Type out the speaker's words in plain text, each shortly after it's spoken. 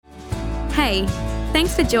Hey,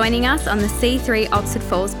 thanks for joining us on the C3 Oxford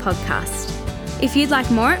Falls podcast. If you'd like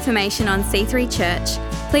more information on C3 Church,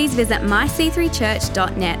 please visit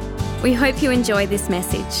myc3church.net. We hope you enjoy this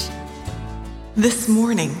message. This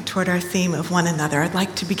morning, toward our theme of one another, I'd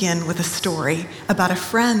like to begin with a story about a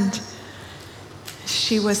friend.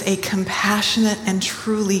 She was a compassionate and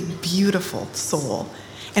truly beautiful soul,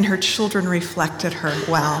 and her children reflected her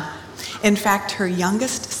well. In fact, her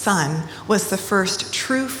youngest son was the first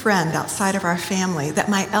true friend outside of our family that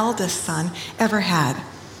my eldest son ever had.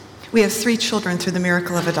 We have 3 children through the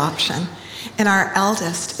miracle of adoption, and our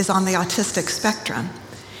eldest is on the autistic spectrum.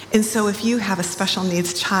 And so if you have a special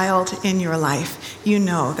needs child in your life, you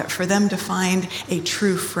know that for them to find a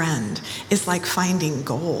true friend is like finding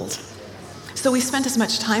gold. So we spent as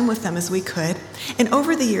much time with them as we could, and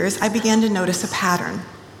over the years, I began to notice a pattern.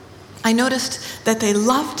 I noticed that they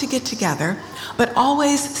loved to get together, but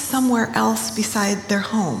always somewhere else beside their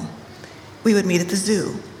home. We would meet at the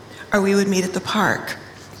zoo, or we would meet at the park,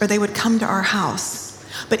 or they would come to our house.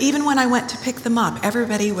 But even when I went to pick them up,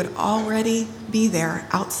 everybody would already be there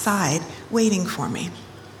outside waiting for me.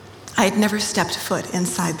 I had never stepped foot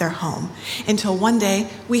inside their home until one day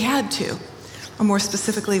we had to, or more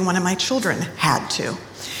specifically, one of my children had to.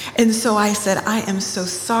 And so I said, I am so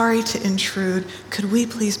sorry to intrude. Could we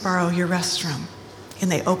please borrow your restroom?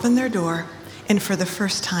 And they opened their door, and for the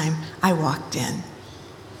first time, I walked in.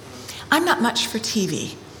 I'm not much for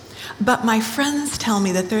TV, but my friends tell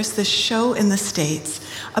me that there's this show in the States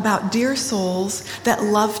about dear souls that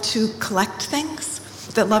love to collect things,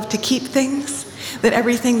 that love to keep things, that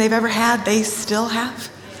everything they've ever had, they still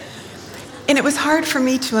have. And it was hard for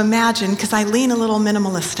me to imagine because I lean a little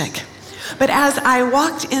minimalistic. But as I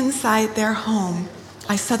walked inside their home,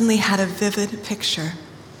 I suddenly had a vivid picture.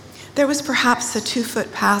 There was perhaps a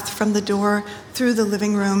 2-foot path from the door through the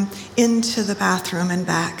living room into the bathroom and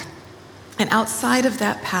back. And outside of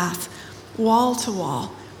that path, wall to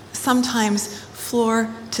wall, sometimes floor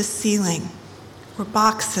to ceiling, were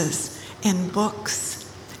boxes and books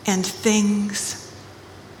and things.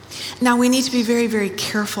 Now, we need to be very, very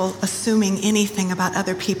careful assuming anything about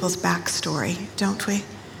other people's backstory, don't we?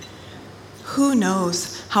 Who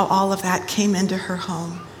knows how all of that came into her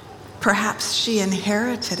home? Perhaps she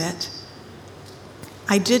inherited it.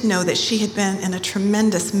 I did know that she had been in a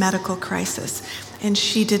tremendous medical crisis, and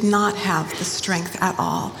she did not have the strength at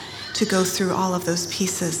all to go through all of those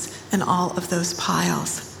pieces and all of those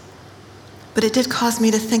piles. But it did cause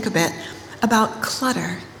me to think a bit about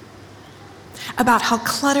clutter, about how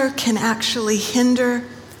clutter can actually hinder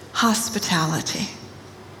hospitality.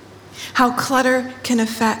 How clutter can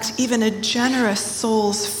affect even a generous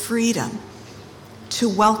soul's freedom to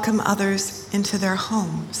welcome others into their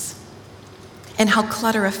homes. And how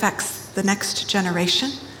clutter affects the next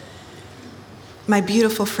generation. My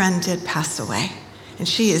beautiful friend did pass away, and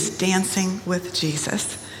she is dancing with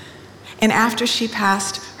Jesus. And after she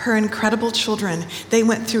passed, her incredible children, they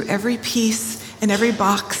went through every piece and every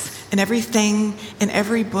box and everything and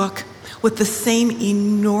every book with the same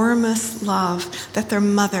enormous love that their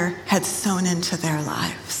mother had sown into their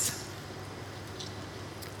lives.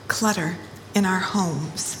 Clutter in our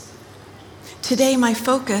homes. Today, my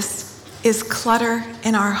focus is clutter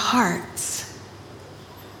in our hearts.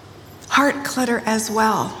 Heart clutter as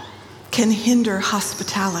well can hinder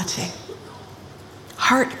hospitality.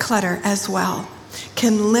 Heart clutter as well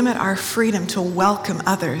can limit our freedom to welcome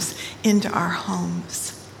others into our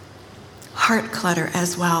homes. Heart clutter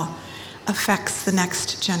as well affects the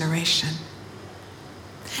next generation.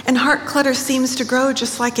 And heart clutter seems to grow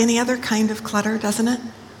just like any other kind of clutter, doesn't it?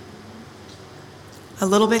 A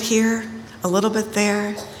little bit here, a little bit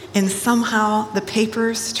there, and somehow the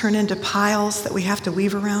papers turn into piles that we have to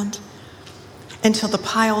weave around until the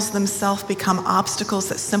piles themselves become obstacles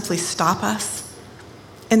that simply stop us.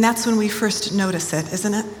 And that's when we first notice it,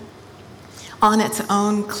 isn't it? On its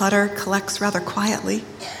own, clutter collects rather quietly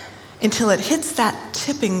until it hits that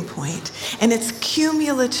tipping point, and its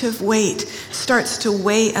cumulative weight starts to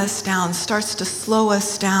weigh us down, starts to slow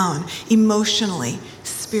us down emotionally,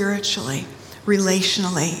 spiritually,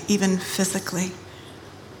 relationally, even physically.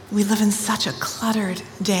 We live in such a cluttered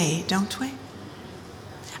day, don't we?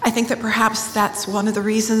 I think that perhaps that's one of the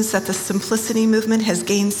reasons that the simplicity movement has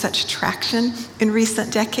gained such traction in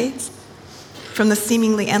recent decades. From the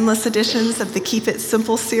seemingly endless editions of the Keep It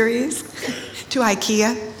Simple series to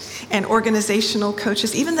IKEA and organizational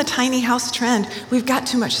coaches, even the tiny house trend, we've got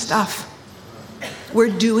too much stuff.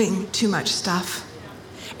 We're doing too much stuff,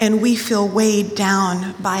 and we feel weighed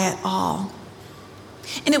down by it all.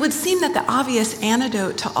 And it would seem that the obvious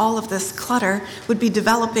antidote to all of this clutter would be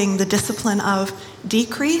developing the discipline of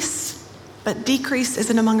decrease But decrease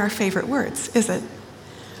isn't among our favorite words, is it?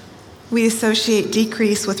 We associate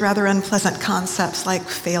decrease with rather unpleasant concepts like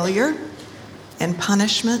failure and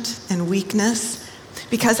punishment and weakness,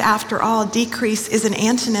 because after all, decrease is an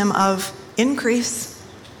antonym of increase,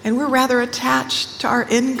 and we're rather attached to our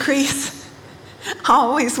increase,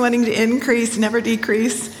 always wanting to increase, never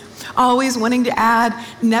decrease, always wanting to add,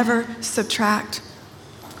 never subtract.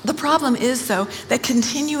 The problem is, though, that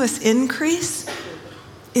continuous increase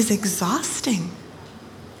is exhausting.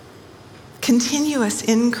 Continuous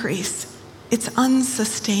increase, it's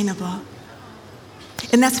unsustainable.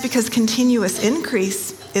 And that's because continuous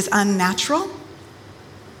increase is unnatural.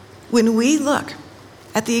 When we look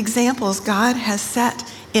at the examples God has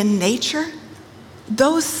set in nature,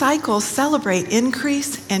 those cycles celebrate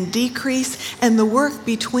increase and decrease and the work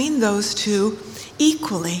between those two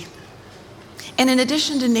equally. And in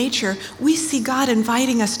addition to nature, we see God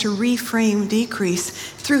inviting us to reframe decrease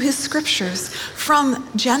through his scriptures, from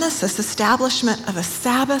Genesis, establishment of a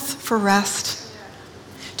Sabbath for rest,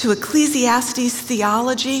 to Ecclesiastes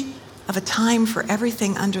theology of a time for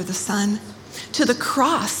everything under the sun, to the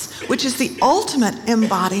cross, which is the ultimate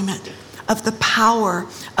embodiment of the power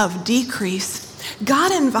of decrease.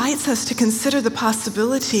 God invites us to consider the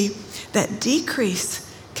possibility that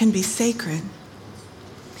decrease can be sacred.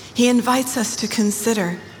 He invites us to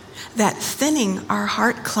consider that thinning our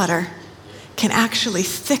heart clutter can actually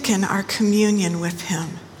thicken our communion with him.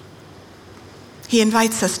 He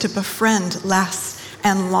invites us to befriend less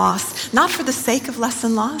and loss, not for the sake of less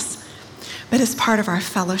and loss, but as part of our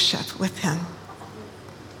fellowship with him.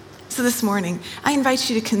 So this morning, I invite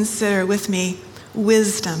you to consider with me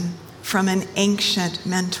wisdom from an ancient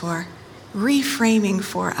mentor, reframing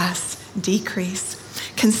for us decrease.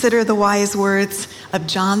 Consider the wise words of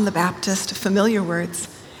John the Baptist, familiar words.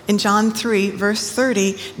 In John 3, verse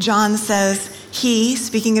 30, John says, he,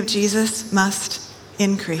 speaking of Jesus, must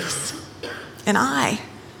increase. And I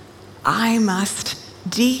must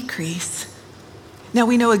decrease. Now,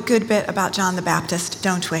 we know a good bit about John the Baptist,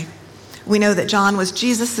 don't we? We know that John was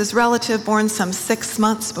Jesus' relative, born some 6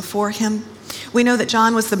 months before him. We know that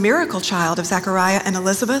John was the miracle child of Zechariah and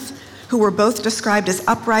Elizabeth, who were both described as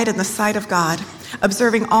upright in the sight of God,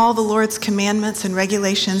 observing all the Lord's commandments and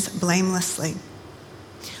regulations blamelessly.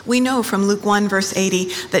 We know from Luke 1, verse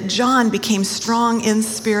 80, that John became strong in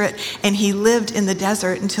spirit and he lived in the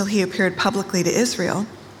desert until he appeared publicly to Israel.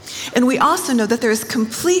 And we also know that there is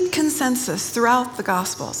complete consensus throughout the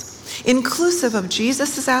Gospels, inclusive of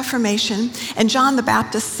Jesus' affirmation and John the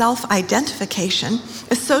Baptist's self-identification,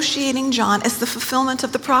 associating John as the fulfillment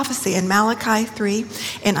of the prophecy in Malachi 3,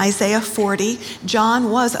 in Isaiah 40. John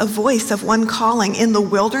was a voice of one calling in the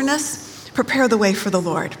wilderness, prepare the way for the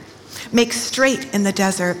Lord. Make straight in the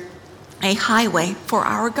desert a highway for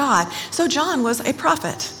our God. So John was a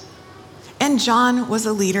prophet, and John was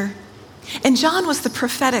a leader. And John was the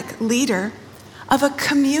prophetic leader of a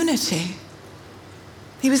community.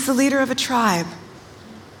 He was the leader of a tribe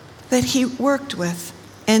that he worked with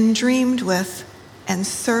and dreamed with and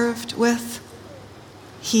served with.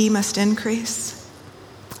 He must increase.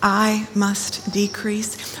 I must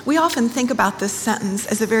decrease. We often think about this sentence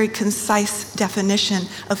as a very concise definition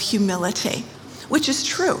of humility, which is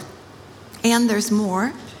true. And there's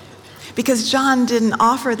more. Because John didn't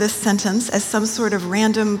offer this sentence as some sort of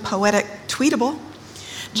random poetic tweetable.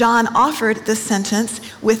 John offered this sentence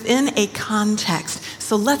within a context.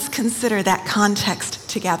 So let's consider that context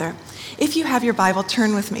together. If you have your Bible,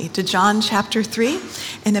 turn with me to John chapter 3.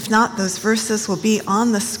 And if not, those verses will be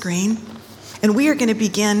on the screen. And we are going to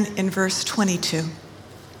begin in verse 22.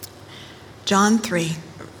 John 3,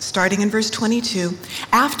 starting in verse 22.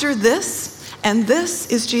 After this, and this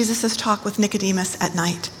is Jesus' talk with Nicodemus at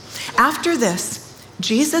night. After this,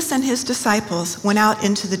 Jesus and his disciples went out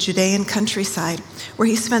into the Judean countryside, where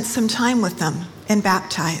he spent some time with them and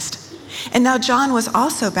baptized. And now John was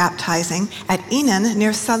also baptizing at Enon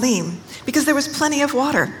near Salim, because there was plenty of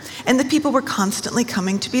water, and the people were constantly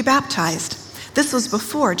coming to be baptized. This was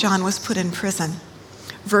before John was put in prison.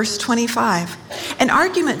 Verse 25, an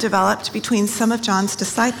argument developed between some of John's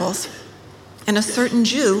disciples and a certain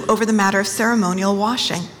Jew over the matter of ceremonial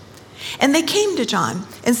washing. And they came to John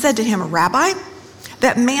and said to him, Rabbi,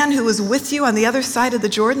 that man who was with you on the other side of the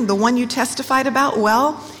Jordan, the one you testified about,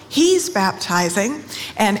 well, he's baptizing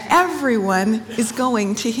and everyone is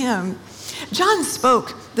going to him. John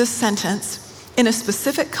spoke this sentence in a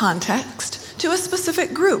specific context to a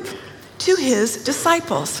specific group, to his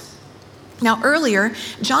disciples. Now earlier,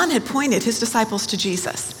 John had pointed his disciples to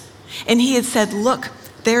Jesus and he had said, look,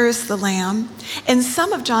 there is the Lamb. And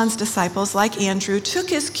some of John's disciples, like Andrew, took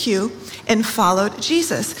his cue and followed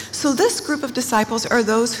Jesus. So this group of disciples are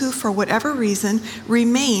those who, for whatever reason,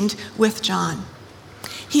 remained with John.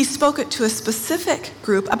 He spoke it to a specific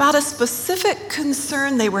group about a specific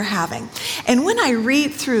concern they were having. And when I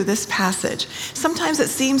read through this passage, sometimes it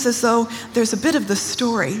seems as though there's a bit of the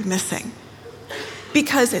story missing,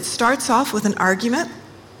 because it starts off with an argument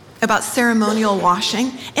about ceremonial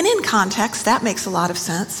washing, and in context, that makes a lot of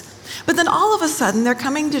sense. But then all of a sudden, they're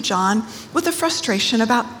coming to John with a frustration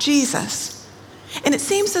about Jesus. And it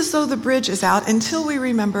seems as though the bridge is out until we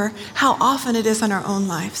remember how often it is in our own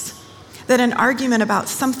lives that an argument about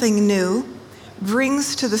something new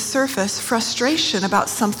brings to the surface frustration about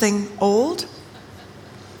something old.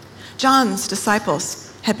 John's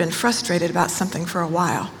disciples had been frustrated about something for a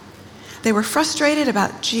while. They were frustrated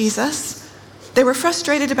about Jesus. They were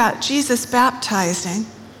frustrated about Jesus baptizing.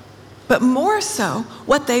 But more so,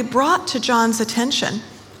 what they brought to John's attention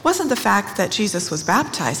wasn't the fact that Jesus was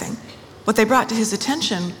baptizing. What they brought to his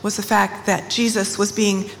attention was the fact that Jesus was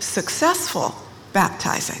being successful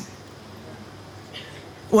baptizing.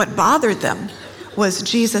 What bothered them was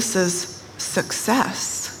Jesus's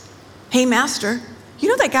success. Hey, Master, you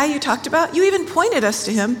know that guy you talked about? You even pointed us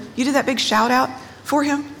to him. You did that big shout out for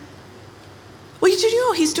him. Well, did you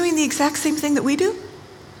know he's doing the exact same thing that we do?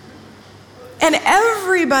 And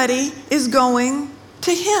everybody is going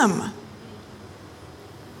to him.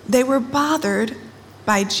 They were bothered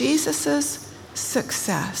by Jesus's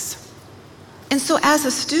success. And so as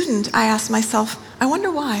a student, I asked myself, I wonder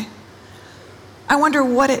why. I wonder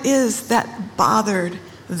what it is that bothered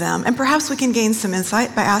them. And perhaps we can gain some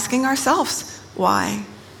insight by asking ourselves, why?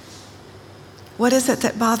 What is it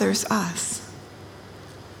that bothers us?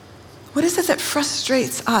 What is it that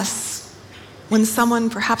frustrates us when someone,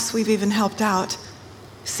 perhaps we've even helped out,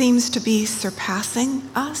 seems to be surpassing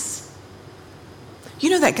us? You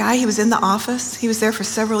know that guy, he was in the office. He was there for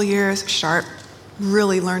several years, sharp,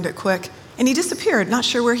 really learned it quick. And he disappeared, not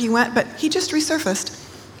sure where he went, but he just resurfaced.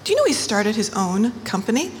 Do you know he started his own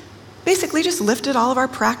company? Basically just lifted all of our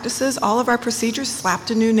practices, all of our procedures, slapped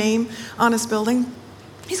a new name on his building.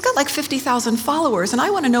 He's got like 50,000 followers, and I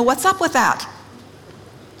want to know what's up with that.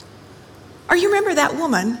 Or you remember that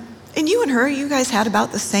woman, and you and her, you guys had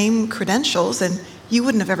about the same credentials, and you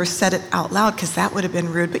wouldn't have ever said it out loud because that would have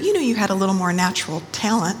been rude, but you knew you had a little more natural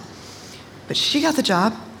talent. But she got the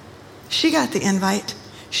job, she got the invite,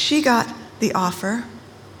 she got the offer.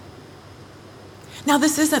 Now,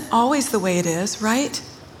 this isn't always the way it is, right?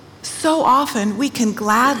 So often we can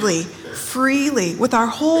gladly, freely, with our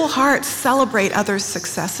whole heart celebrate others'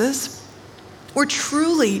 successes. We're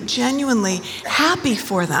truly, genuinely happy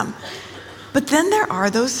for them. But then there are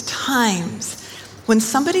those times when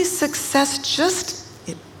somebody's success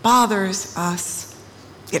it bothers us.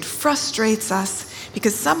 It frustrates us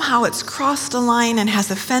because somehow it's crossed a line and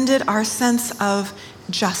has offended our sense of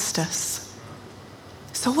justice.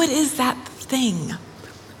 So what is that thing?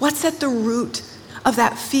 What's at the root of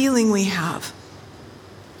that feeling we have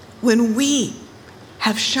when we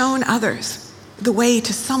have shown others the way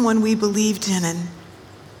to someone we believed in, and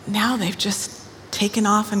now they've just taken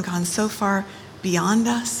off and gone so far beyond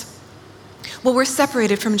us? Well, we're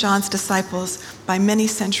separated from John's disciples by many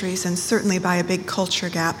centuries and certainly by a big culture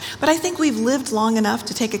gap. But I think we've lived long enough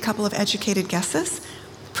to take a couple of educated guesses.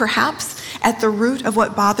 Perhaps at the root of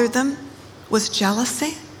what bothered them was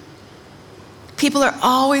jealousy. People are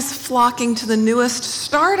always flocking to the newest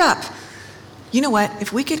startup. You know what?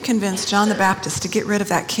 If we could convince John the Baptist to get rid of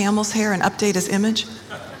that camel's hair and update his image,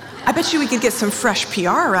 I bet you we could get some fresh PR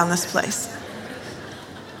around this place.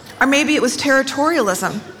 Or maybe it was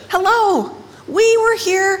territorialism. Hello, we were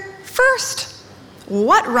here first.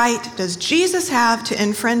 What right does Jesus have to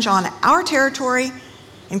infringe on our territory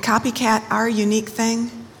and copycat our unique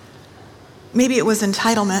thing? Maybe it was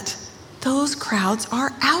entitlement. Those crowds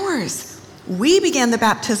are ours. We began the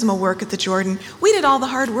baptismal work at the Jordan. We did all the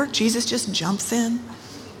hard work. Jesus just jumps in,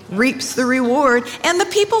 reaps the reward, and the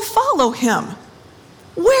people follow him.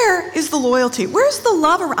 Where is the loyalty? Where's the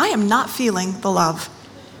love? I am not feeling the love.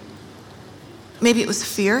 Maybe it was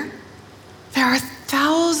fear. There are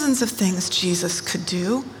thousands of things Jesus could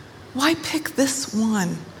do. Why pick this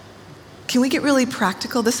one? Can we get really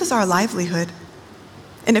practical? This is our livelihood.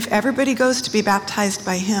 And if everybody goes to be baptized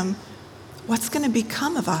by him, what's going to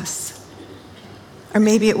become of us? Or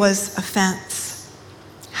maybe it was offense.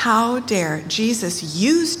 How dare Jesus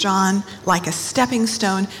use John like a stepping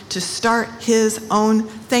stone to start his own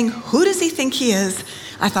thing? Who does he think he is?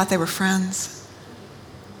 I thought they were friends.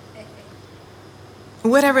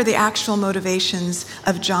 Whatever the actual motivations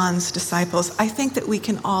of John's disciples, I think that we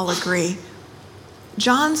can all agree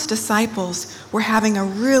John's disciples were having a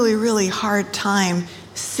really, really hard time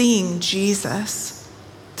seeing Jesus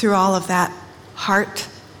through all of that heart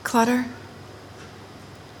clutter.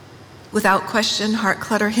 Without question, heart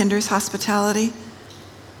clutter hinders hospitality.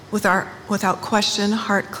 Without question,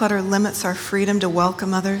 heart clutter limits our freedom to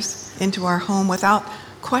welcome others into our home. Without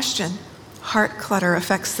question, heart clutter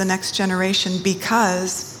affects the next generation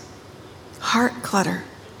because heart clutter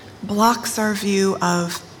blocks our view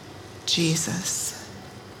of Jesus.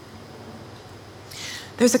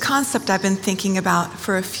 There's a concept I've been thinking about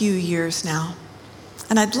for a few years now,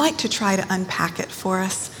 and I'd like to try to unpack it for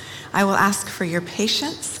us. I will ask for your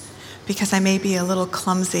patience because I may be a little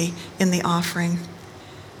clumsy in the offering.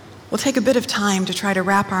 We'll take a bit of time to try to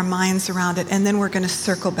wrap our minds around it, and then we're going to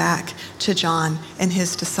circle back to John and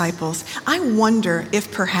his disciples. I wonder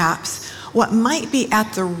if perhaps what might be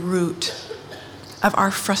at the root of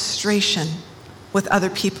our frustration with other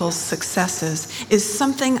people's successes is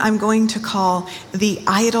something I'm going to call the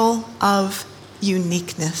idol of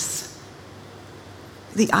uniqueness.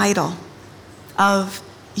 The idol of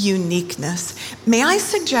uniqueness. May I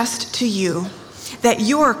suggest to you that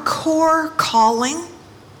your core calling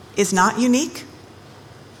is not unique?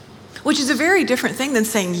 Which is a very different thing than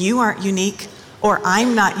saying you aren't unique or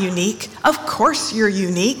I'm not unique. Of course you're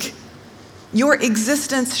unique. Your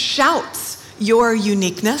existence shouts your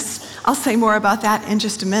uniqueness. I'll say more about that in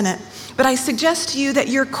just a minute. But I suggest to you that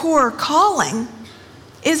your core calling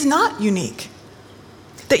is not unique.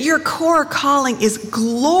 That your core calling is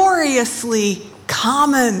gloriously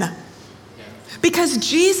common. Because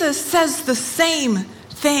Jesus says the same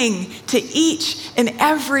thing to each and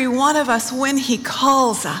every one of us when he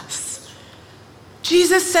calls us.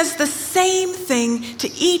 Jesus says the same thing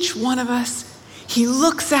to each one of us. He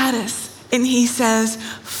looks at us and he says,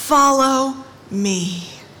 "Follow me."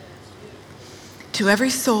 To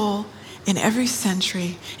every soul, in every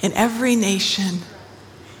century, in every nation,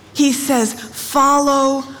 he says,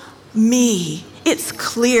 "Follow me." It's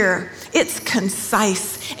clear, it's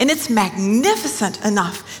concise, and it's magnificent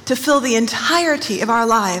enough to fill the entirety of our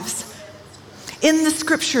lives. In the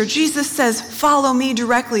scripture, Jesus says, "Follow me"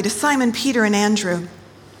 directly to Simon, Peter, and Andrew,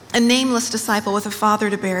 a nameless disciple with a father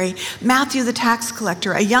to bury, Matthew the tax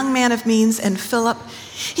collector, a young man of means, and Philip.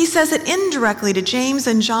 He says it indirectly to James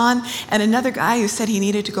and John and another guy who said he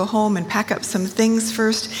needed to go home and pack up some things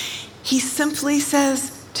first. He simply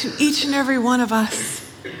says to each and every one of us,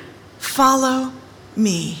 "Follow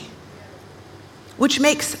me," which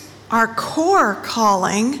makes our core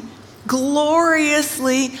calling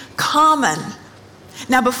gloriously common.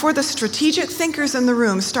 Now, before the strategic thinkers in the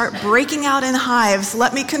room start breaking out in hives,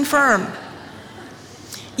 let me confirm.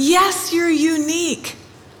 Yes, you're unique.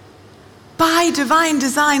 By divine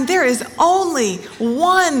design, there is only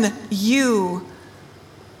one you.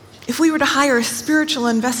 If we were to hire a spiritual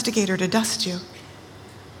investigator to dust you,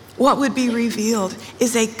 what would be revealed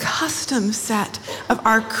is a custom set of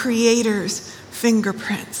our Creator's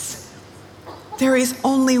fingerprints. There is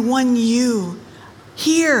only one you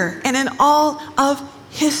here and in all of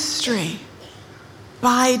history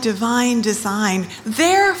by divine design.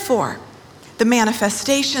 Therefore, the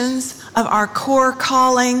manifestations of our core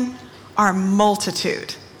calling are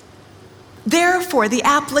multitude. Therefore, the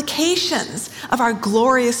applications of our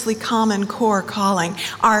gloriously common core calling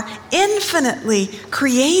are infinitely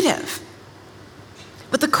creative.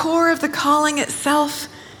 But the core of the calling itself,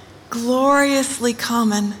 gloriously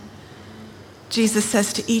common. Jesus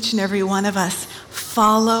says to each and every one of us,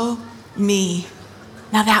 "Follow me."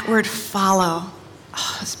 Now that word follow,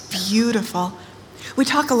 it's beautiful. We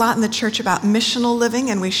talk a lot in the church about missional living,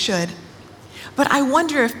 and we should. But I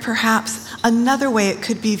wonder if perhaps another way it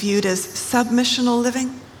could be viewed as submissional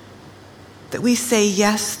living, that we say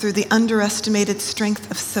yes through the underestimated strength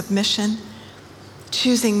of submission,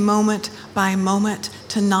 choosing moment by moment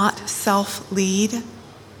to not self-lead.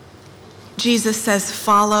 Jesus says,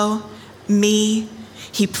 "Follow me."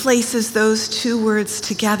 He places those two words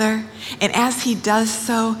together, and as he does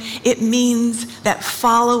so, it means that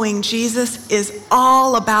following Jesus is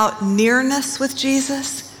all about nearness with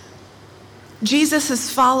Jesus. Jesus'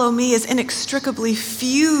 "follow me" is inextricably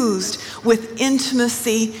fused with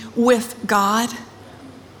intimacy with God.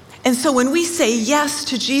 And so when we say yes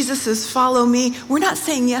to Jesus' "follow me," we're not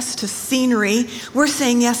saying yes to scenery, we're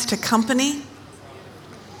saying yes to company.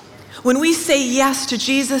 When we say yes to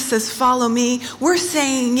Jesus' "follow me," we're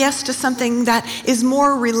saying yes to something that is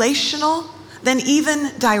more relational than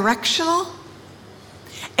even directional.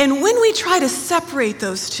 And when we try to separate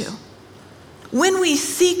those two, when we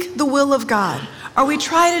seek the will of God or we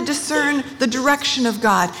try to discern the direction of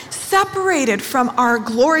God, separated from our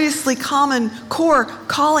gloriously common core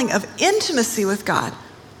calling of intimacy with God,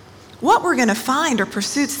 what we're going to find are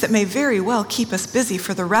pursuits that may very well keep us busy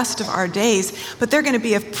for the rest of our days, but they're going to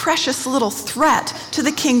be a precious little threat to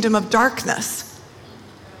the kingdom of darkness.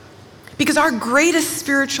 Because our greatest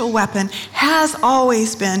spiritual weapon has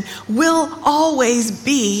always been, will always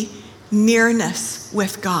be, nearness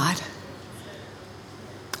with God.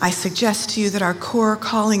 I suggest to you that our core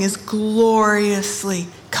calling is gloriously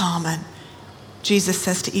common. Jesus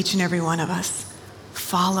says to each and every one of us,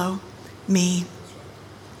 follow me.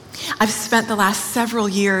 I've spent the last several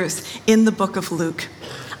years in the book of Luke.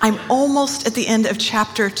 I'm almost at the end of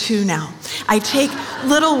chapter 2 now. I take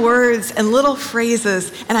little words and little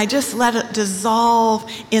phrases and I just let it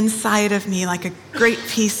dissolve inside of me like a great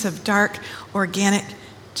piece of dark organic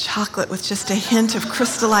chocolate with just a hint of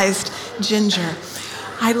crystallized ginger.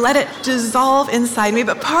 I let it dissolve inside me,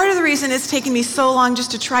 but part of the reason it's taken me so long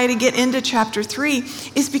just to try to get into chapter 3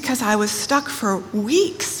 is because I was stuck for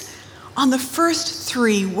weeks on the first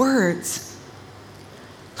 3 words.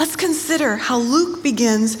 Let's consider how Luke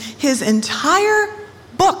begins his entire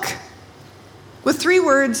book with 3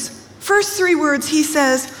 words. First 3 words, he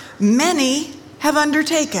says, many have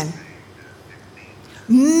undertaken.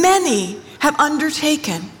 Many have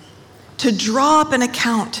undertaken to draw up an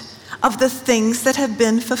account of the things that have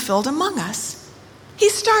been fulfilled among us. He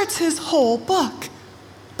starts his whole book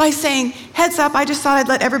by saying, heads up, I just thought I'd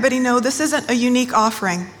let everybody know this isn't a unique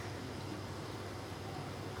offering.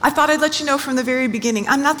 I thought I'd let you know from the very beginning,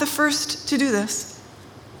 I'm not the first to do this.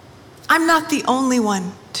 I'm not the only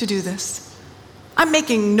one to do this. I'm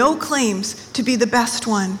making no claims to be the best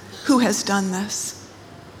one who has done this.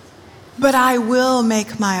 But I will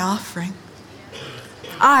make my offering.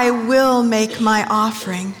 I will make my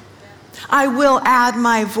offering. I will add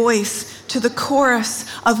my voice to the chorus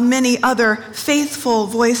of many other faithful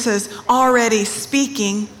voices already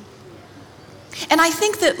speaking. And I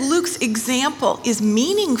think that Luke's example is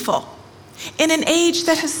meaningful in an age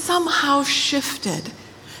that has somehow shifted.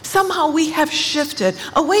 Somehow we have shifted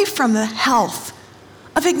away from the health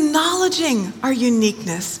of acknowledging our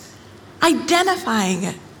uniqueness, identifying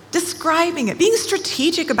it, describing it, being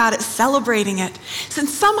strategic about it, celebrating it.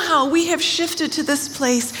 Since somehow we have shifted to this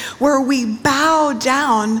place where we bow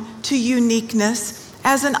down to uniqueness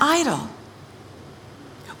as an idol.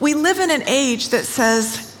 We live in an age that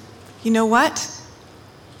says, you know what?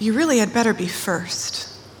 You really had better be first.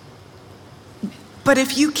 But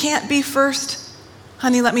if you can't be first,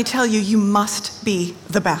 honey, let me tell you, you must be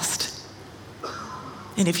the best.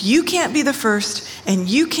 And if you can't be the first and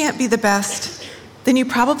you can't be the best, then you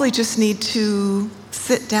probably just need to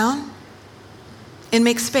sit down and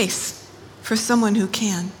make space for someone who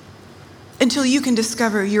can, until you can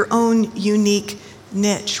discover your own unique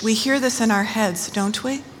niche. We hear this in our heads, don't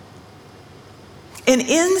we? And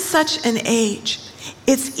in such an age,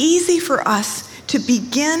 it's easy for us to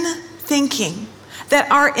begin thinking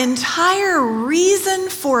that our entire reason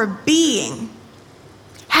for being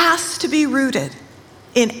has to be rooted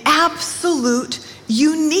in absolute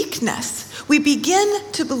uniqueness. We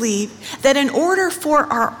begin to believe that in order for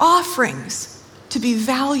our offerings to be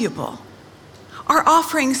valuable, our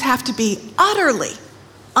offerings have to be utterly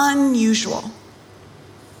unusual.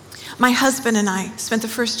 My husband and I spent the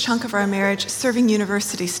first chunk of our marriage serving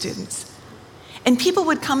university students. And people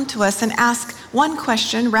would come to us and ask one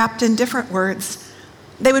question wrapped in different words.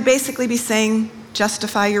 They would basically be saying,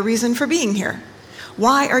 justify your reason for being here.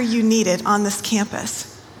 Why are you needed on this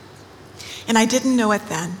campus? And I didn't know it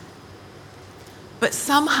then. But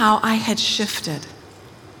somehow I had shifted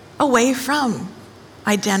away from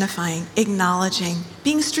identifying, acknowledging,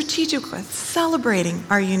 being strategic with, celebrating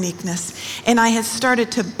our uniqueness. And I had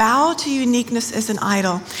started to bow to uniqueness as an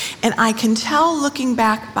idol. And I can tell looking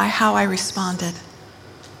back by how I responded.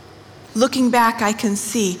 Looking back, I can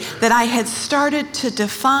see that I had started to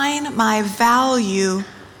define my value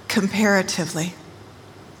comparatively.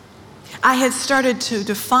 I had started to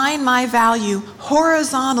define my value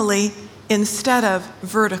horizontally instead of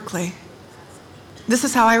vertically. This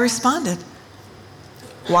is how I responded.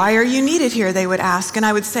 Why are you needed here, they would ask. And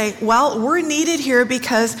I would say, well, we're needed here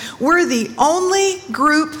because we're the only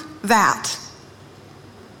group that.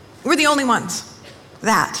 We're the only ones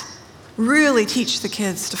that really teach the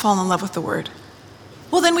kids to fall in love with the word.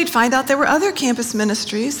 Well, then we'd find out there were other campus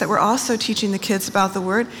ministries that were also teaching the kids about the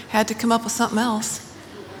word, had to come up with something else.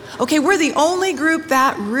 Okay, we're the only group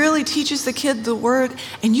that really teaches the kid the word,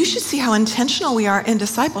 and you should see how intentional we are in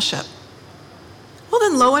discipleship. Well,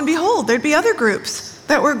 then lo and behold, there'd be other groups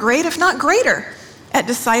that were great, if not greater, at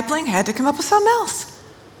discipling, had to come up with something else.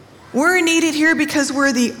 We're needed here because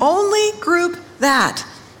we're the only group that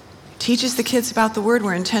teaches the kids about the word.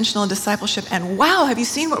 We're intentional in discipleship. And wow, have you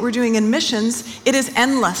seen what we're doing in missions? It is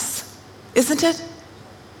endless, isn't it?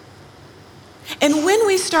 And when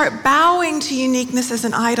we start bowing to uniqueness as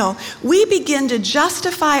an idol, we begin to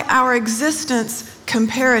justify our existence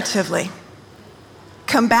comparatively,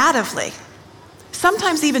 combatively,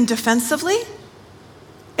 sometimes even defensively,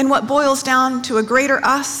 in what boils down to a greater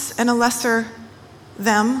us and a lesser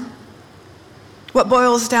them, what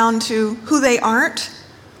boils down to who they aren't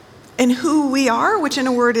and who we are, which in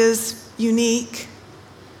a word is unique.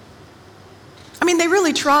 I mean, they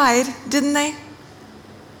really tried, didn't they?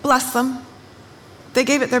 Bless them. They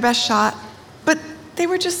gave it their best shot, but they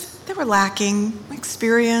were lacking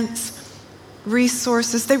experience,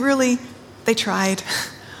 resources. They tried.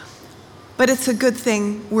 But it's a good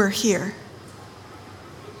thing we're here.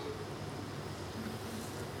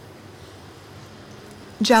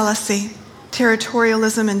 Jealousy,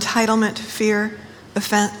 territorialism, entitlement, fear,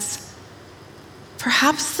 offense.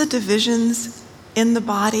 Perhaps the divisions in the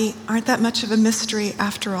body aren't that much of a mystery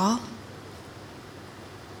after all.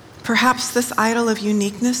 Perhaps this idol of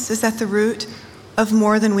uniqueness is at the root of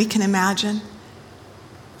more than we can imagine.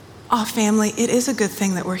 Oh, family, it is a good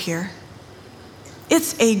thing that we're here.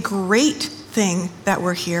 It's a great thing that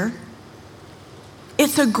we're here.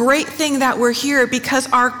 It's a great thing that we're here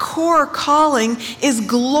because our core calling is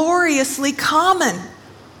gloriously common.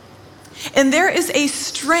 And there is a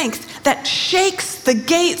strength that shakes the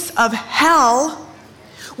gates of hell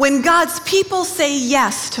when God's people say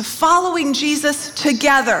yes to following Jesus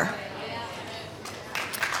together.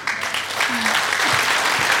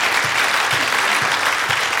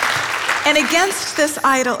 And against this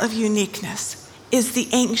idol of uniqueness is the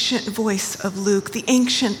ancient voice of Luke, the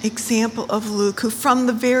ancient example of Luke, who from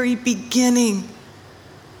the very beginning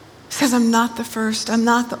says, I'm not the first, I'm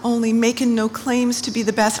not the only, making no claims to be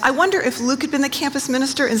the best. I wonder if Luke had been the campus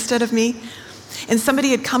minister instead of me, and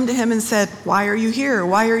somebody had come to him and said, why are you here?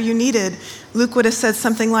 Why are you needed? Luke would have said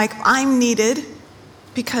something like, I'm needed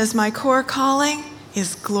because my core calling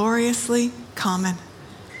is gloriously common.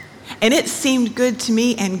 And it seemed good to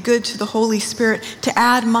me and good to the Holy Spirit to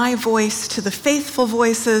add my voice to the faithful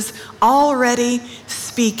voices already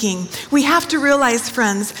speaking. We have to realize,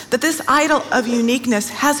 friends, that this idol of uniqueness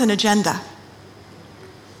has an agenda.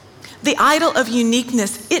 The idol of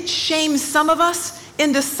uniqueness, it shames some of us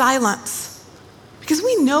into silence because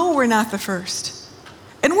we know we're not the first.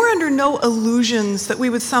 And we're under no illusions that we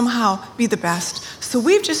would somehow be the best. So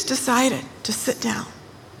we've just decided to sit down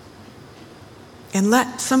and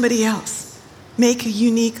let somebody else make a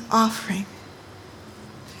unique offering.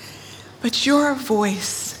 But your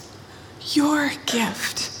voice, your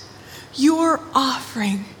gift, your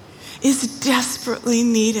offering is desperately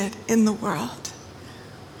needed in the world.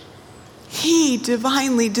 He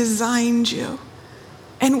divinely designed you,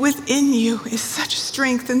 and within you is such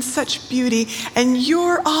strength and such beauty, and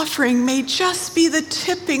your offering may just be the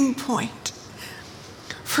tipping point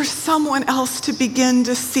for someone else to begin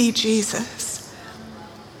to see Jesus.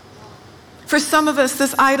 For some of us,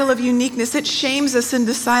 this idol of uniqueness, it shames us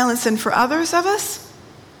into silence. And for others of us,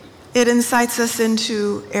 it incites us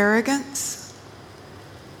into arrogance.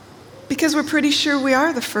 Because we're pretty sure we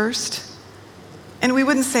are the first. And we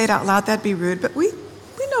wouldn't say it out loud, that'd be rude, but we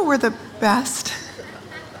know we're the best.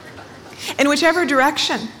 In whichever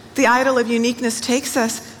direction the idol of uniqueness takes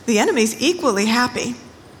us, the enemy's equally happy.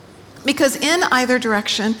 Because in either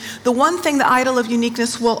direction, the one thing the idol of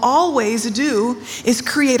uniqueness will always do is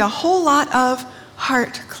create a whole lot of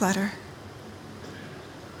heart clutter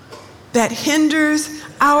that hinders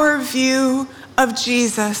our view of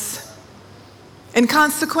Jesus and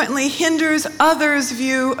consequently hinders others'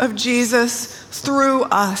 view of Jesus through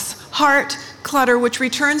us. Heart clutter, which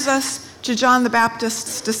returns us to John the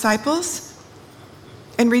Baptist's disciples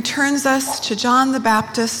and returns us to John the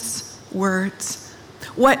Baptist's words.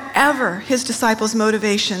 Whatever his disciples'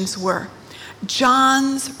 motivations were,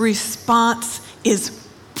 John's response is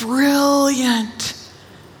brilliant.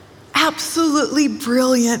 Absolutely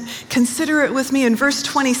brilliant. Consider it with me. In verse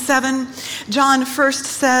 27, John first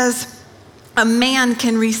says, a man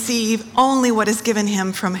can receive only what is given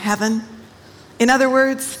him from heaven. In other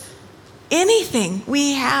words, anything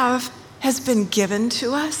we have has been given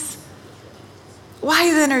to us.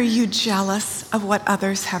 Why then are you jealous of what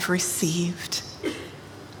others have received?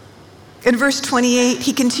 In verse 28,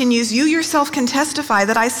 he continues, you yourself can testify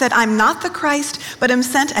that I said I'm not the Christ, but am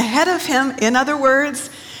sent ahead of him. In other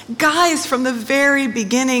words, guys, from the very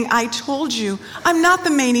beginning, I told you I'm not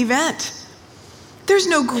the main event. There's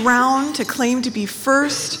no ground to claim to be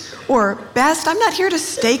first or best. I'm not here to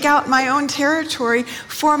stake out my own territory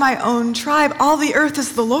for my own tribe. All the earth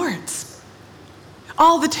is the Lord's.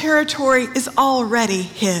 All the territory is already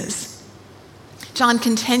his. John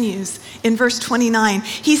continues in verse 29.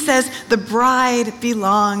 He says, the bride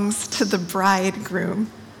belongs to the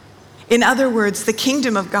bridegroom. In other words, the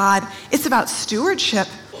kingdom of God, it's about stewardship,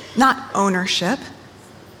 not ownership.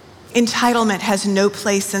 Entitlement has no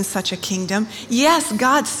place in such a kingdom. Yes,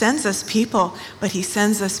 God sends us people, but he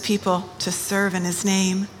sends us people to serve in his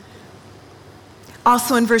name.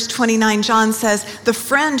 Also in verse 29, John says, the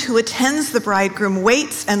friend who attends the bridegroom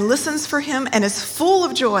waits and listens for him and is full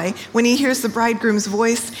of joy when he hears the bridegroom's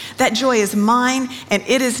voice. That joy is mine, and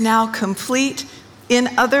it is now complete. In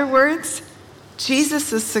other words,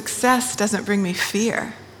 Jesus' success doesn't bring me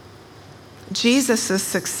fear. Jesus'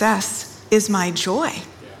 success is my joy.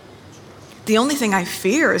 The only thing I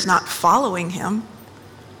fear is not following him.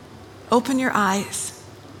 Open your eyes.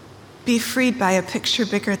 Be freed by a picture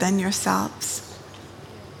bigger than yourselves.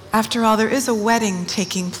 After all, there is a wedding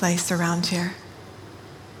taking place around here.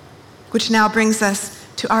 Which now brings us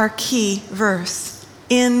to our key verse.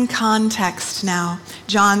 In context now.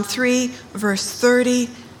 John 3, verse 30,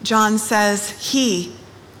 John says, he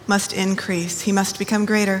must increase. He must become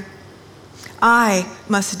greater. I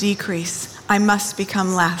must decrease. I must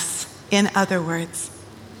become less. In other words,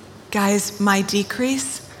 guys, my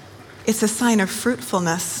decrease, it's a sign of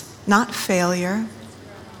fruitfulness, not failure.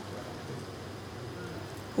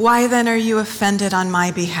 Why then are you offended on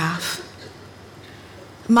my behalf?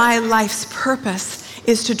 My life's purpose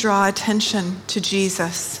is to draw attention to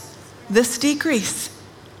Jesus. This decrease,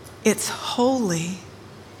 it's holy.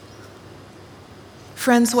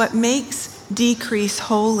 Friends, what makes decrease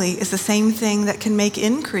holy is the same thing that can make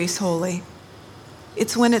increase holy.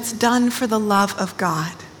 It's when it's done for the love of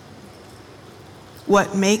God.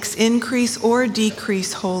 What makes increase or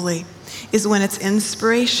decrease holy is when its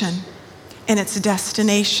inspiration and its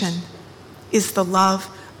destination is the love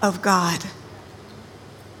of God.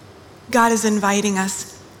 God is inviting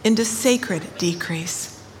us into sacred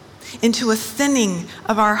decrease, into a thinning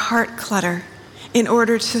of our heart clutter in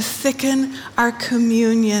order to thicken our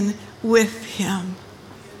communion with him.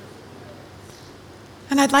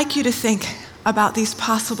 And I'd like you to think about these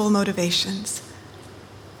possible motivations.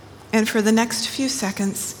 And for the next few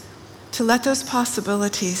seconds, to let those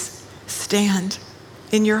possibilities stand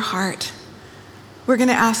in your heart. We're going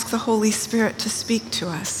to ask the Holy Spirit to speak to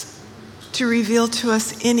us, to reveal to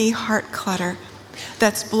us any heart clutter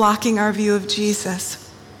that's blocking our view of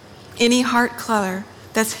Jesus, any heart clutter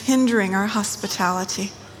that's hindering our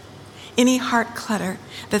hospitality, any heart clutter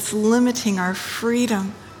that's limiting our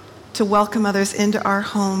freedom to welcome others into our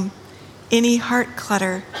home, any heart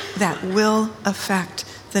clutter that will affect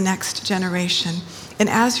the next generation. And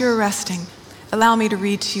as you're resting, allow me to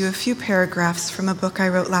read to you a few paragraphs from a book I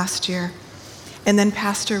wrote last year. And then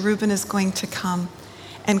Pastor Ruben is going to come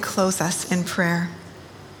and close us in prayer.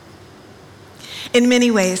 In many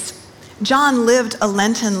ways, John lived a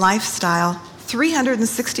Lenten lifestyle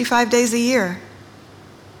 365 days a year.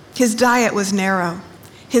 His diet was narrow,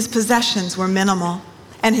 his possessions were minimal,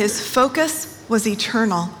 and his focus was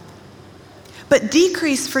eternal. But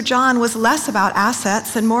decrease for John was less about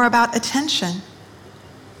assets and more about attention.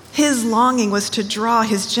 His longing was to draw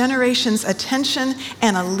his generation's attention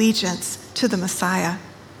and allegiance to the Messiah.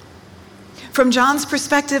 From John's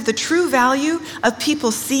perspective, the true value of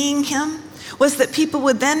people seeing him was that people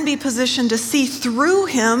would then be positioned to see through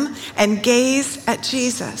him and gaze at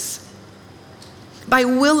Jesus. By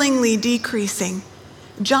willingly decreasing,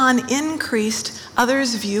 John increased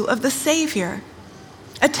others' view of the Savior.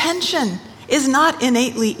 Attention is not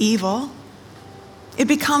innately evil. It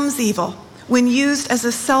becomes evil when used as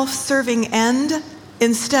a self-serving end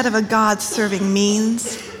instead of a God-serving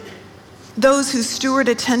means. Those who steward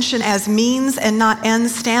attention as means and not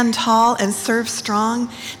ends stand tall and serve strong,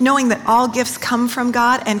 knowing that all gifts come from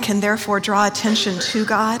God and can therefore draw attention to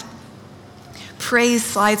God. Praise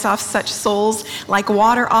slides off such souls like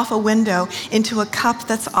water off a window into a cup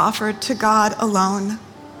that's offered to God alone.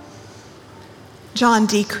 John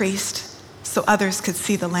decreased so others could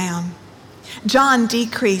see the Lamb. John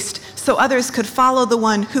decreased so others could follow the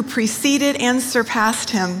one who preceded and surpassed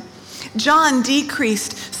him. John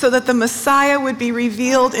decreased so that the Messiah would be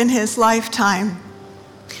revealed in his lifetime.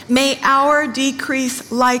 May our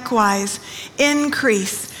decrease likewise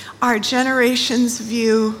increase our generation's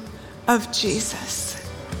view of Jesus.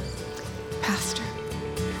 Pastor.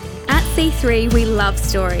 At C3, we love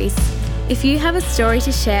stories. If you have a story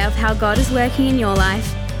to share of how God is working in your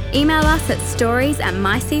life, email us at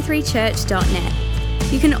stories@myc3church.net.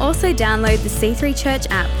 You can also download the C3 Church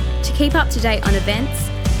app to keep up to date on events,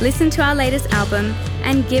 listen to our latest album,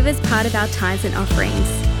 and give as part of our tithes and offerings.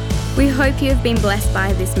 We hope you have been blessed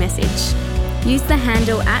by this message. Use the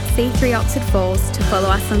handle @C3 Oxford Falls to follow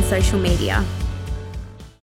us on social media.